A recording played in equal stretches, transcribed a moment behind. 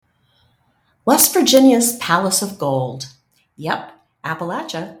West Virginia's Palace of Gold. Yep,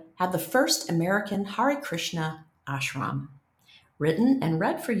 Appalachia had the first American Hare Krishna ashram. Written and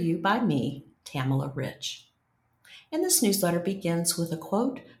read for you by me, Tamala Rich. And this newsletter begins with a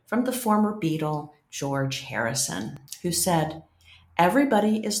quote from the former Beatle, George Harrison, who said,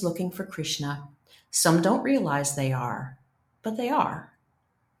 "Everybody is looking for Krishna. Some don't realize they are, but they are."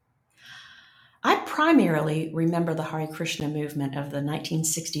 I primarily remember the Hare Krishna movement of the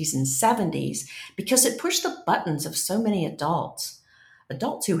 1960s and 70s because it pushed the buttons of so many adults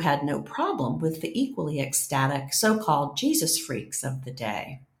who had no problem with the equally ecstatic so-called Jesus freaks of the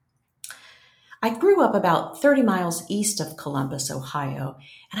day. I grew up about 30 miles east of Columbus, Ohio,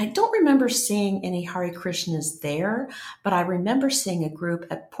 and I don't remember seeing any Hare Krishnas there, but I remember seeing a group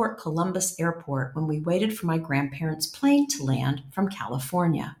at Port Columbus Airport when we waited for my grandparents' plane to land from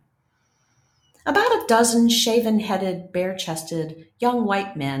California. About a dozen shaven-headed, bare-chested young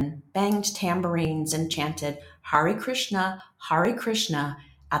white men banged tambourines and chanted Hare Krishna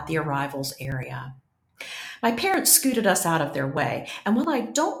at the arrivals area. My parents scooted us out of their way, and while I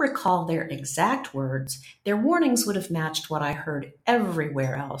don't recall their exact words, their warnings would have matched what I heard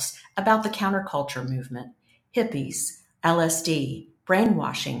everywhere else about the counterculture movement: hippies, LSD,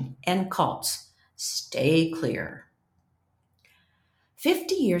 brainwashing, and cults. Stay clear.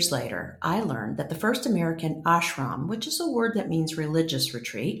 50 years later, I learned that the first American ashram, which is a word that means religious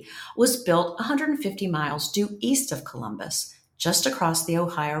retreat, was built 150 miles due east of Columbus, just across the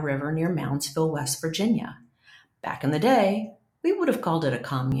Ohio River near Moundsville, West Virginia. Back in the day, we would have called it a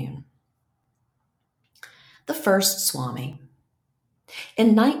commune. The first Swami.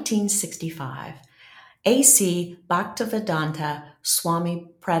 In 1965, A.C. Bhaktivedanta Swami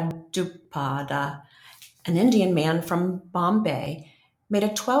Prabhupada, an Indian man from Bombay, made a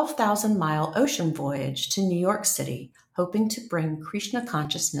 12,000-mile ocean voyage to New York City, hoping to bring Krishna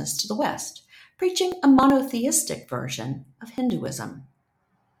consciousness to the West, preaching a monotheistic version of Hinduism.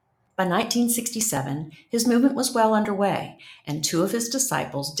 By 1967, his movement was well underway, and two of his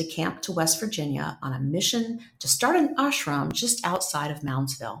disciples decamped to West Virginia on a mission to start an ashram just outside of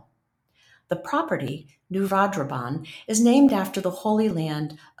Moundsville. The property, New Vrindavan, is named after the holy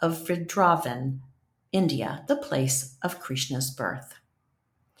land of Vrindavan, India, the place of Krishna's birth.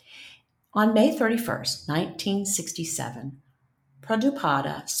 On May 31st, 1967,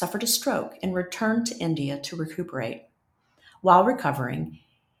 Prabhupada suffered a stroke and returned to India to recuperate. While recovering,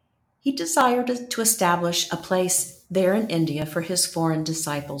 he desired to establish a place there in India for his foreign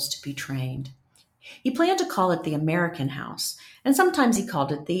disciples to be trained. He planned to call it the American House, and sometimes he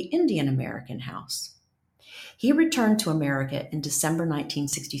called it the Indian American House. He returned to America in December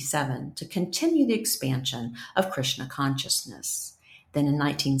 1967 to continue the expansion of Krishna consciousness. Then in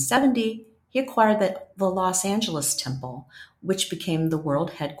 1970, he acquired the Los Angeles Temple, which became the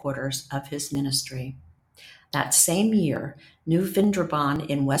world headquarters of his ministry. That same year, New Vrindavan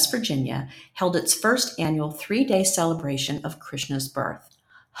in West Virginia held its first annual 3-day celebration of Krishna's birth.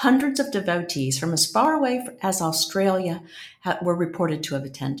 Hundreds of devotees from as far away as Australia were reported to have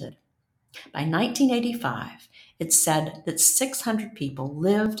attended. By 1985, it's said that 600 people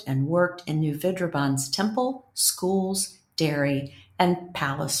lived and worked in New Vrindavan's temple, schools, dairy, and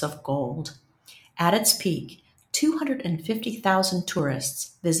palace of gold. At its peak, 250,000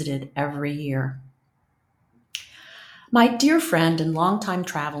 tourists visited every year. My dear friend and longtime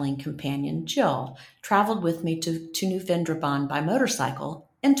traveling companion, Jill, traveled with me to New Vrindavan by motorcycle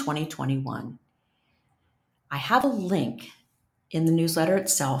in 2021. I have a link in the newsletter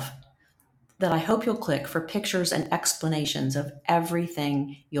itself that I hope you'll click for pictures and explanations of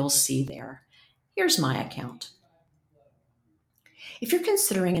everything you'll see there. Here's my account. If you're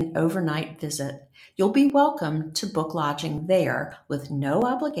considering an overnight visit, you'll be welcome to book lodging there with no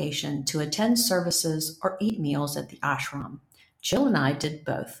obligation to attend services or eat meals at the ashram. Jill and I did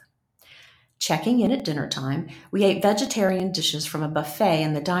both. Checking in at dinner time, we ate vegetarian dishes from a buffet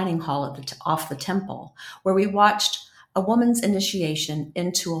in the dining hall off the temple, where we watched a woman's initiation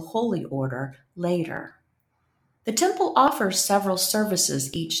into a holy order later. The temple offers several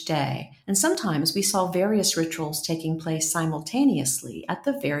services each day, and sometimes we saw various rituals taking place simultaneously at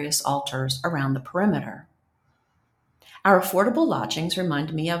the various altars around the perimeter. Our affordable lodgings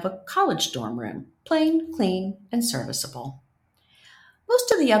remind me of a college dorm room, plain, clean, and serviceable.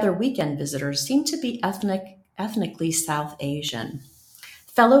 Most of the other weekend visitors seem to be ethnically South Asian.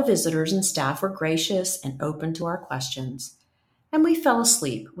 Fellow visitors and staff were gracious and open to our questions, and we fell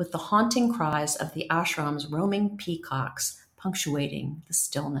asleep with the haunting cries of the ashram's roaming peacocks punctuating the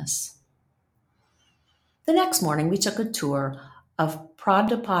stillness. The next morning, we took a tour of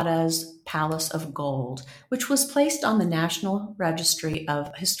Pradapada's Palace of Gold, which was placed on the National Registry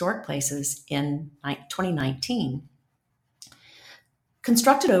of Historic Places in 2019.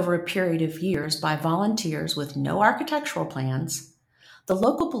 Constructed over a period of years by volunteers with no architectural plans, the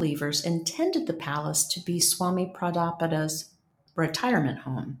local believers intended the palace to be Swami Pradapada's retirement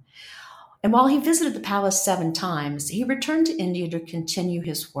home. And while he visited the palace 7 times, he returned to India to continue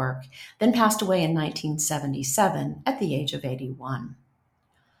his work, then passed away in 1977 at the age of 81.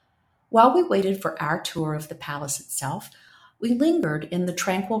 While we waited for our tour of the palace itself, we lingered in the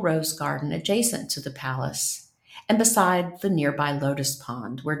tranquil rose garden adjacent to the palace and beside the nearby lotus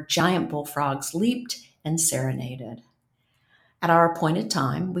pond where giant bullfrogs leaped and serenaded. At our appointed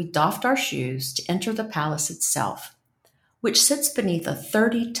time, we doffed our shoes to enter the palace itself, which sits beneath a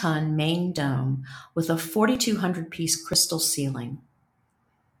 30-ton main dome with a 4,200-piece crystal ceiling.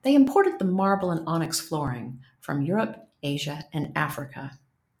 They imported the marble and onyx flooring from Europe, Asia, and Africa.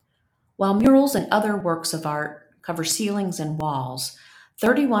 While murals and other works of art cover ceilings and walls,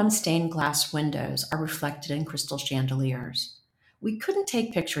 31 stained glass windows are reflected in crystal chandeliers. We couldn't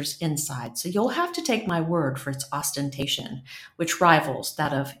take pictures inside, so you'll have to take my word for its ostentation, which rivals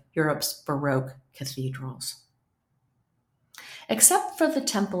that of Europe's Baroque cathedrals. Except for the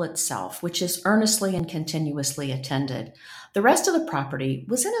temple itself, which is earnestly and continuously attended, the rest of the property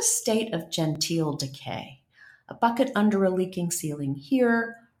was in a state of genteel decay. A bucket under a leaking ceiling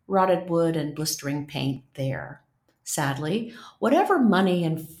here, rotted wood and blistering paint there. Sadly, whatever money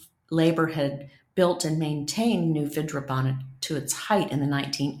and labor had built and maintained New Vrindavan to its height in the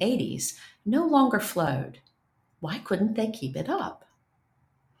 1980s no longer flowed. Why couldn't they keep it up?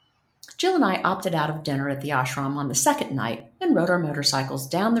 Jill and I opted out of dinner at the ashram on the second night and rode our motorcycles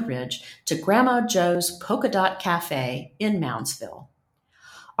down the ridge to Grandma Joe's Polka Dot Cafe in Moundsville.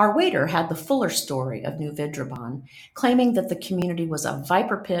 Our waiter had the fuller story of New Vrindavan, claiming that the community was a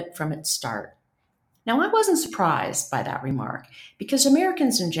viper pit from its start. Now, I wasn't surprised by that remark, because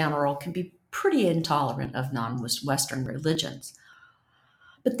Americans in general can be pretty intolerant of non-Western religions.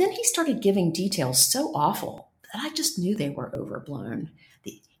 But then he started giving details so awful that I just knew they were overblown.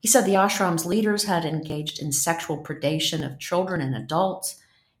 He said the ashram's leaders had engaged in sexual predation of children and adults.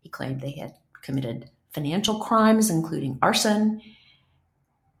 He claimed they had committed financial crimes, including arson,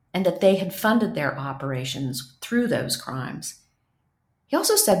 and that they had funded their operations through those crimes. He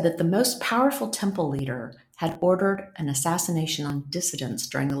also said that the most powerful temple leader had ordered an assassination on dissidents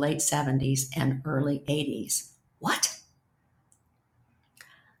during the late 70s and early 80s. What?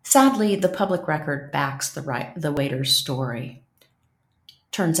 Sadly, the public record backs the waiter's story.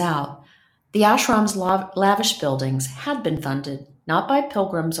 Turns out, the ashram's lavish buildings had been funded not by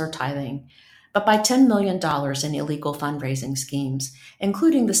pilgrims or tithing, but by $10 million in illegal fundraising schemes,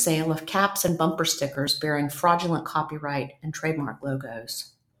 including the sale of caps and bumper stickers bearing fraudulent copyright and trademark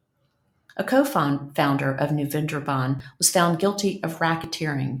logos. A co-founder of New Vrindavan was found guilty of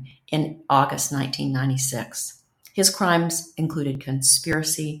racketeering in August 1996. His crimes included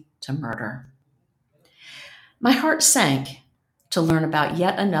conspiracy to murder. My heart sank to learn about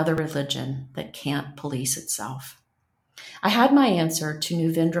yet another religion that can't police itself. I had my answer to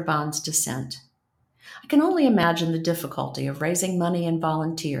New Vrindavan's descent. I can only imagine the difficulty of raising money and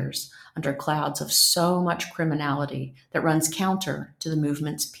volunteers under clouds of so much criminality that runs counter to the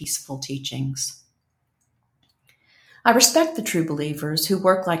movement's peaceful teachings. I respect the true believers who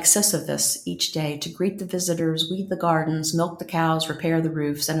work like Sisyphus each day to greet the visitors, weed the gardens, milk the cows, repair the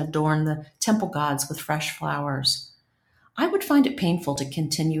roofs, and adorn the temple gods with fresh flowers. I would find it painful to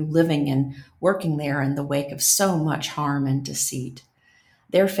continue living and working there in the wake of so much harm and deceit.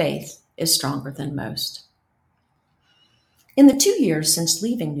 Their faith is stronger than most. In the 2 years since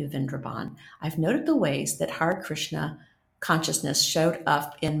leaving New Vrindavan, I've noted the ways that Hare Krishna consciousness showed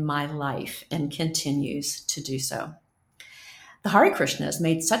up in my life and continues to do so. The Hare Krishnas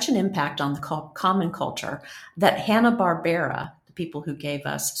made such an impact on the common culture that Hanna-Barbera, the people who gave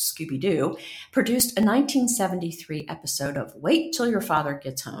us Scooby-Doo, produced a 1973 episode of Wait Till Your Father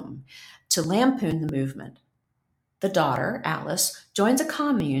Gets Home to lampoon the movement. The daughter, Alice, joins a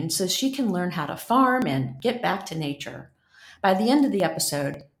commune so she can learn how to farm and get back to nature. By the end of the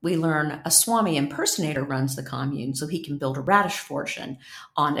episode, we learn a Swami impersonator runs the commune so he can build a radish fortune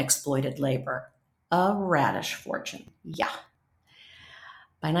on exploited labor. A radish fortune, yeah.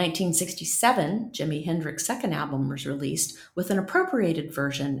 By 1967, Jimi Hendrix's second album was released with an appropriated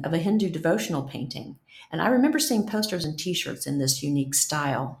version of a Hindu devotional painting, and I remember seeing posters and t-shirts in this unique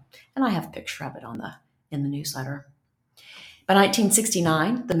style, and I have a picture of it in the newsletter. By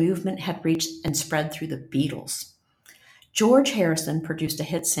 1969, the movement had reached and spread through the Beatles. George Harrison produced a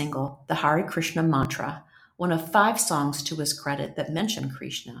hit single, The Hare Krishna Mantra, one of 5 songs to his credit that mention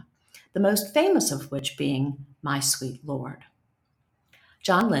Krishna, the most famous of which being My Sweet Lord.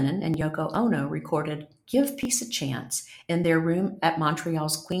 John Lennon and Yoko Ono recorded Give Peace a Chance in their room at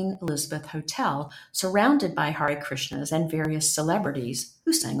Montreal's Queen Elizabeth Hotel, surrounded by Hare Krishnas and various celebrities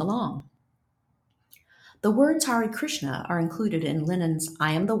who sang along. The words Hare Krishna are included in Lennon's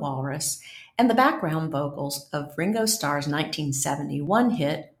I Am the Walrus and the background vocals of Ringo Starr's 1971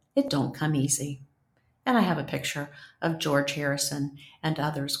 hit, It Don't Come Easy. And I have a picture of George Harrison and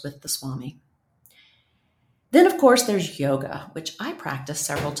others with the Swami. Then, of course, there's yoga, which I practice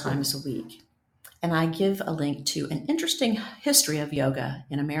several times a week. And I give a link to an interesting history of yoga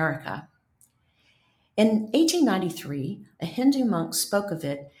in America. In 1893, a Hindu monk spoke of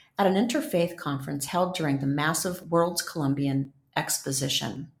it at an interfaith conference held during the massive World's Columbian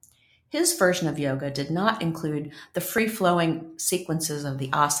Exposition. His version of yoga did not include the free-flowing sequences of the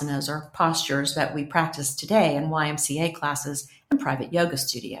asanas or postures that we practice today in YMCA classes and private yoga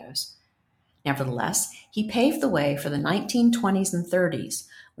studios. Nevertheless, he paved the way for the 1920s and 30s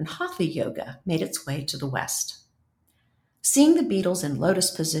when Hatha yoga made its way to the West. Seeing the Beatles in lotus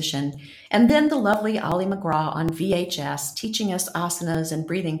position, and then the lovely Ali MacGraw on VHS teaching us asanas and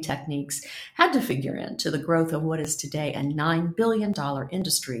breathing techniques had to figure into the growth of what is today a $9 billion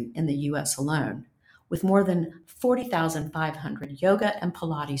industry in the US alone, with more than 40,500 yoga and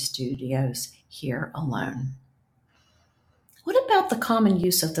Pilates studios here alone. What about the common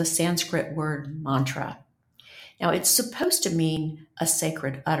use of the Sanskrit word mantra? Now, it's supposed to mean a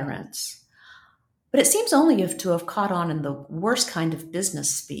sacred utterance, but it seems only to have caught on in the worst kind of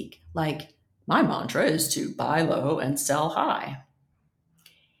business speak, like, my mantra is to buy low and sell high.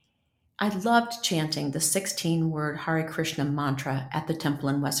 I loved chanting the 16-word Hare Krishna mantra at the temple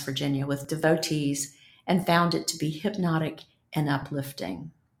in West Virginia with devotees and found it to be hypnotic and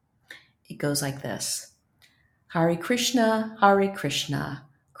uplifting. It goes like this. Hare Krishna, Krishna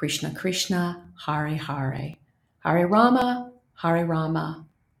Krishna, Hare Hare. Hare Rama,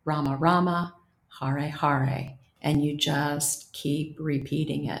 Rama Rama, Hare Hare. And you just keep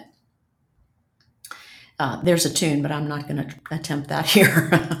repeating it. There's a tune, but I'm not going to attempt that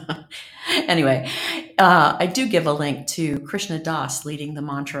here. Anyway, I do give a link to Krishna Das leading the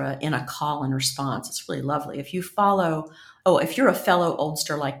mantra in a call and response. It's really lovely. If you're a fellow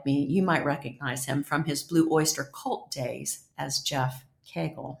oldster like me, you might recognize him from his Blue Oyster Cult days as Jeff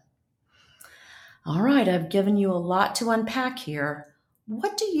Cagle. All right, I've given you a lot to unpack here.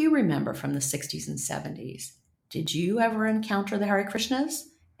 What do you remember from the 60s and 70s? Did you ever encounter the Hare Krishnas?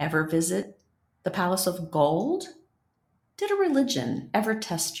 Ever visit the Palace of Gold? Did a religion ever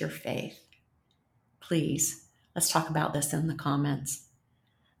test your faith? Please, let's talk about this in the comments.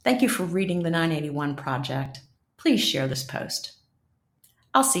 Thank you for reading the 981 Project. Please share this post.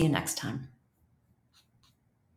 I'll see you next time.